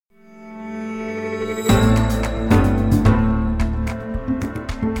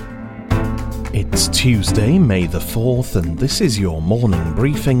Tuesday, May the 4th, and this is your morning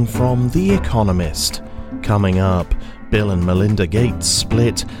briefing from The Economist. Coming up, Bill and Melinda Gates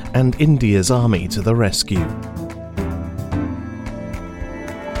split and India's army to the rescue.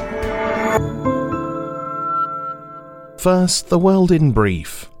 First, the world in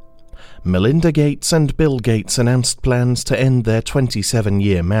brief. Melinda Gates and Bill Gates announced plans to end their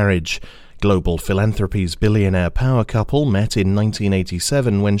 27-year marriage. Global philanthropy's billionaire power couple met in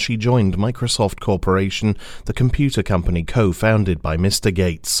 1987 when she joined Microsoft Corporation, the computer company co-founded by Mr.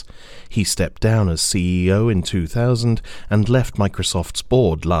 Gates. He stepped down as CEO in 2000 and left Microsoft's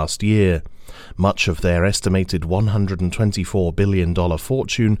board last year. Much of their estimated $124 billion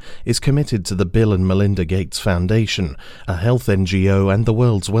fortune is committed to the Bill and Melinda Gates Foundation, a health NGO and the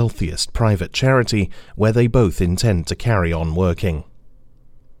world's wealthiest private charity, where they both intend to carry on working.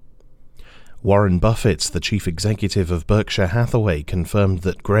 Warren Buffett, the chief executive of Berkshire Hathaway, confirmed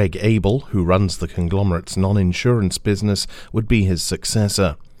that Greg Abel, who runs the conglomerate's non-insurance business, would be his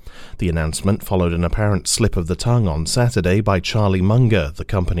successor. The announcement followed an apparent slip of the tongue on Saturday by Charlie Munger, the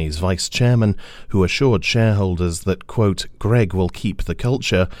company's vice chairman, who assured shareholders that, quote, Greg will keep the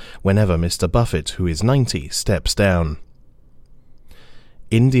culture whenever Mr. Buffett, who is 90, steps down.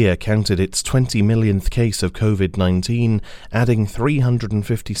 India counted its 20 millionth case of COVID-19, adding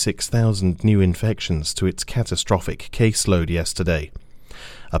 356,000 new infections to its catastrophic caseload yesterday.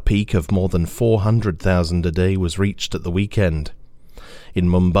 A peak of more than 400,000 a day was reached at the weekend. In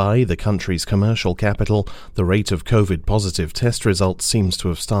Mumbai, the country's commercial capital, the rate of COVID-positive test results seems to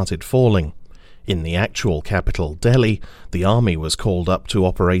have started falling. In the actual capital, Delhi, the army was called up to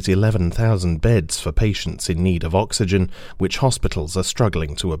operate 11,000 beds for patients in need of oxygen, which hospitals are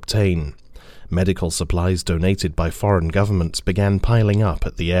struggling to obtain. Medical supplies donated by foreign governments began piling up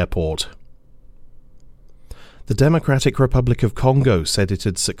at the airport. The Democratic Republic of Congo said it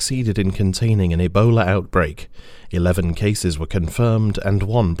had succeeded in containing an Ebola outbreak. 11 cases were confirmed and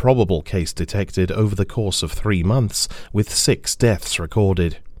 1 probable case detected over the course of 3 months, with 6 deaths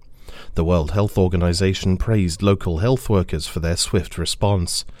recorded. The World Health Organization praised local health workers for their swift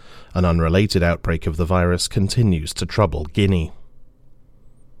response. An unrelated outbreak of the virus continues to trouble Guinea.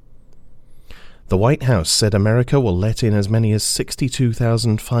 The White House said America will let in as many as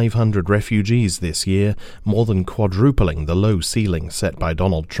 62,500 refugees this year, more than quadrupling the low ceiling set by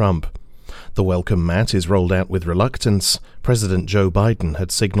Donald Trump. The welcome mat is rolled out with reluctance. President Joe Biden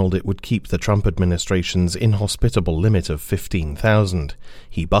had signaled it would keep the Trump administration's inhospitable limit of 15,000.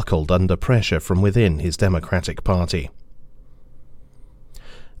 He buckled under pressure from within his Democratic Party.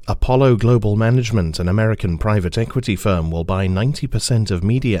 Apollo Global Management, an American private equity firm, will buy 90% of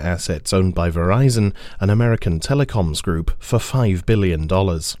media assets owned by Verizon, an American telecoms group, for $5 billion.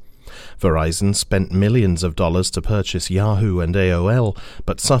 Verizon spent millions of dollars to purchase Yahoo and AOL,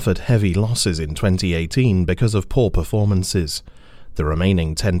 but suffered heavy losses in 2018 because of poor performances. The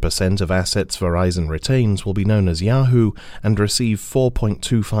remaining 10% of assets Verizon retains will be known as Yahoo and receive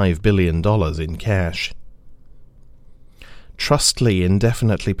 $4.25 billion in cash. Trustly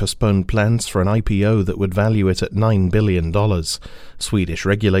indefinitely postponed plans for an IPO that would value it at $9 billion. Swedish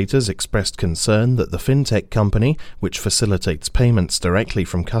regulators expressed concern that the fintech company, which facilitates payments directly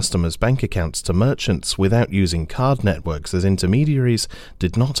from customers' bank accounts to merchants without using card networks as intermediaries,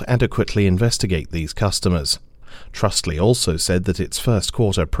 did not adequately investigate these customers. Trustly also said that its first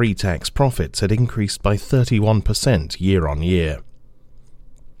quarter pre-tax profits had increased by 31% year-on-year.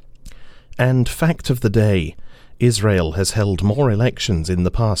 And fact of the day: Israel has held more elections in the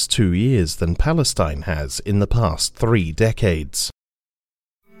past 2 years than Palestine has in the past 3 decades.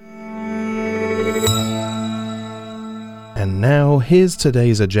 And now, here's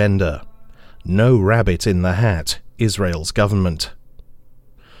today's agenda. No rabbit in the hat, Israel's government.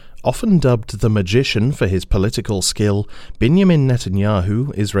 Often dubbed the magician for his political skill, Benjamin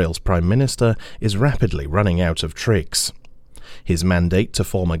Netanyahu, Israel's prime minister, is rapidly running out of tricks. His mandate to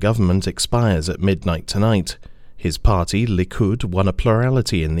form a government expires at midnight tonight. His party, Likud, won a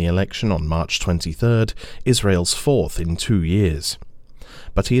plurality in the election on March 23rd, Israel's 4th in 2 years.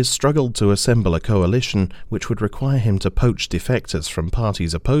 But he has struggled to assemble a coalition which would require him to poach defectors from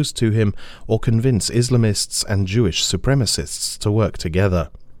parties opposed to him or convince Islamists and Jewish supremacists to work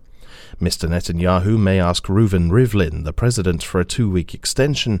together. Mr. Netanyahu may ask Reuven Rivlin, the president, for a 2-week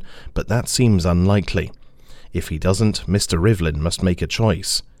extension, but that seems unlikely. If he doesn't, Mr. Rivlin must make a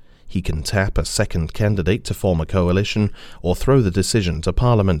choice. He can tap a second candidate to form a coalition or throw the decision to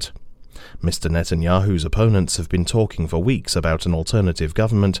Parliament. Mr. Netanyahu's opponents have been talking for weeks about an alternative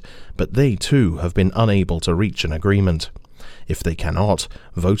government, but they too have been unable to reach an agreement. If they cannot,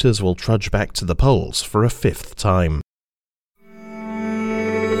 voters will trudge back to the polls for a 5th time.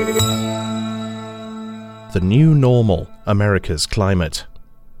 The New Normal, America's Climate.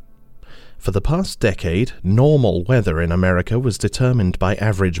 For the past decade, normal weather in America was determined by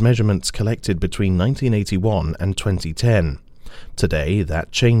average measurements collected between 1981 and 2010. Today,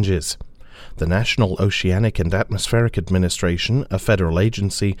 that changes. The National Oceanic and Atmospheric Administration, a federal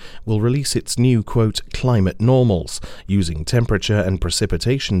agency, will release its new, quote, climate normals, using temperature and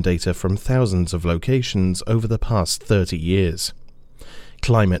precipitation data from thousands of locations over the past 30 years.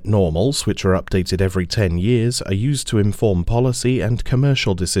 Climate normals, which are updated every 10 years, are used to inform policy and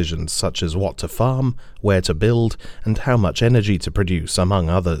commercial decisions such as what to farm, where to build, and how much energy to produce, among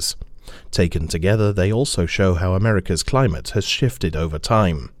others. Taken together, they also show how America's climate has shifted over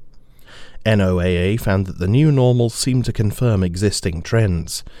time. NOAA found that the new normals seem to confirm existing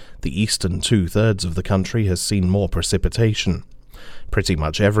trends. The eastern two-thirds of the country has seen more precipitation. Pretty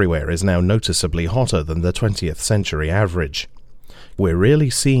much everywhere is now noticeably hotter than the 20th century average. We're really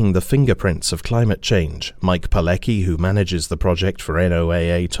seeing the fingerprints of climate change, Mike Palecki, who manages the project for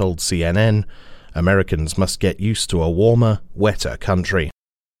NOAA, told CNN. Americans must get used to a warmer, wetter country.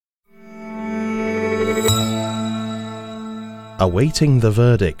 Awaiting the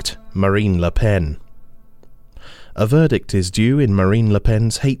verdict, Marine Le Pen. A verdict is due in Marine Le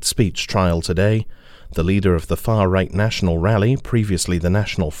Pen's hate speech trial today. The leader of the far-right National Rally, previously the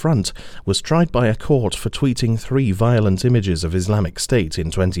National Front, was tried by a court for tweeting 3 violent images of Islamic State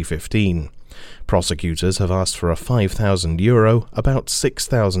in 2015. Prosecutors have asked for a €5,000, about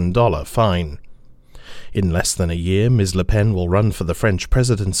 $6,000 fine. In less than a year, Ms. Le Pen will run for the French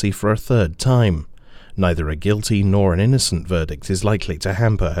presidency for a third time. Neither a guilty nor an innocent verdict is likely to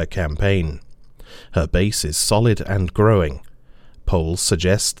hamper her campaign. Her base is solid and growing. Polls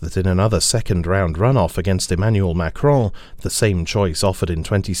suggest that in another second-round runoff against Emmanuel Macron, the same choice offered in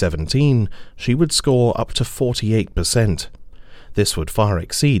 2017, she would score up to 48%. This would far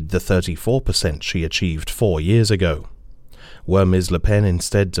exceed the 34% she achieved 4 years ago. Were Ms. Le Pen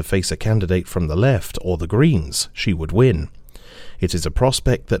instead to face a candidate from the left or the Greens, she would win. It is a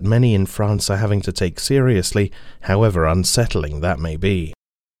prospect that many in France are having to take seriously, however unsettling that may be.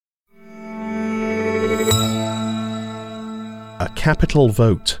 A capital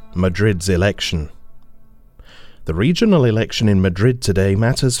vote, Madrid's election. The regional election in Madrid today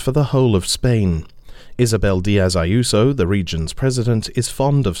matters for the whole of Spain. Isabel Díaz Ayuso, the region's president, is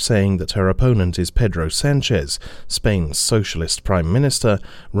fond of saying that her opponent is Pedro Sánchez, Spain's socialist prime minister,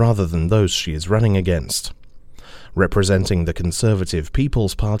 rather than those she is running against. Representing the Conservative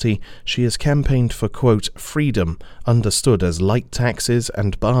People's Party, she has campaigned for, quote, freedom, understood as light taxes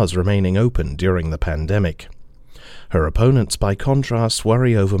and bars remaining open during the pandemic. Her opponents, by contrast,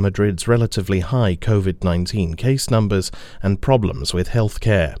 worry over Madrid's relatively high COVID-19 case numbers and problems with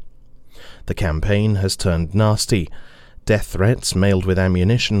healthcare. The campaign has turned nasty. Death threats mailed with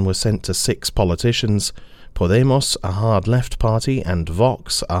ammunition were sent to 6 politicians. Podemos, a hard left party, and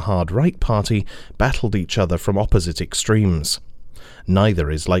Vox, a hard right party, battled each other from opposite extremes. Neither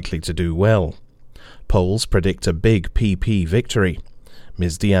is likely to do well. Polls predict a big PP victory.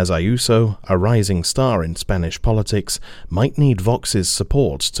 Ms. Díaz Ayuso, a rising star in Spanish politics, might need Vox's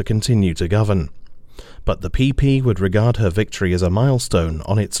support to continue to govern. But the PP would regard her victory as a milestone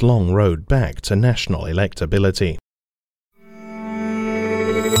on its long road back to national electability.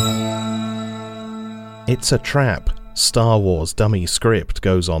 It's a trap. Star Wars dummy script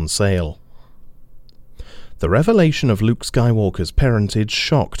goes on sale. The revelation of Luke Skywalker's parentage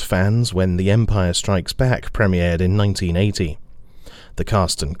shocked fans when The Empire Strikes Back premiered in 1980. The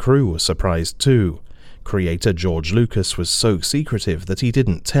cast and crew were surprised too. Creator George Lucas was so secretive that he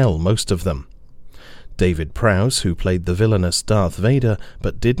didn't tell most of them. David Prowse, who played the villainous Darth Vader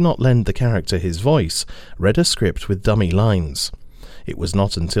but did not lend the character his voice, read a script with dummy lines. It was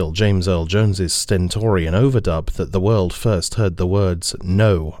not until James Earl Jones's stentorian overdub that the world first heard the words,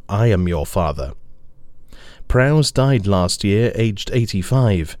 "No, I am your father." Prowse died last year, aged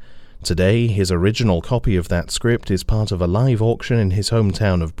 85. Today, his original copy of that script is part of a live auction in his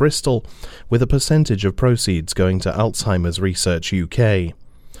hometown of Bristol, with a percentage of proceeds going to Alzheimer's Research UK.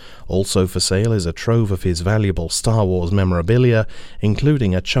 Also for sale is a trove of his valuable Star Wars memorabilia,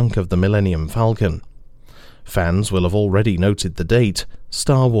 including a chunk of the Millennium Falcon. Fans will have already noted the date,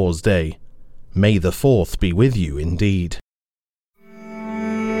 Star Wars Day. May the 4th be with you indeed.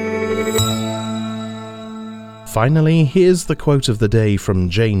 Finally, here's the quote of the day from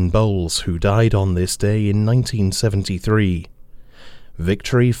Jane Bowles, who died on this day in 1973.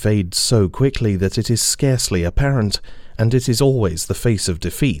 Victory fades so quickly that it is scarcely apparent, and it is always the face of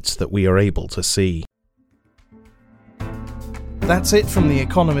defeat that we are able to see. That's it from the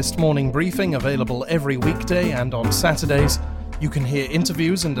Economist Morning Briefing, available every weekday and on Saturdays. You can hear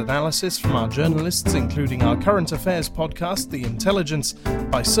interviews and analysis from our journalists, including our current affairs podcast, The Intelligence,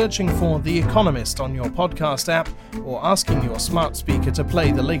 by searching for The Economist on your podcast app or asking your smart speaker to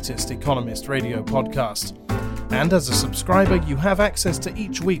play the latest Economist radio podcast. And as a subscriber, you have access to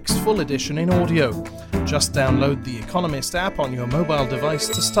each week's full edition in audio. Just download the Economist app on your mobile device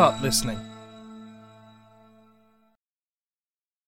to start listening.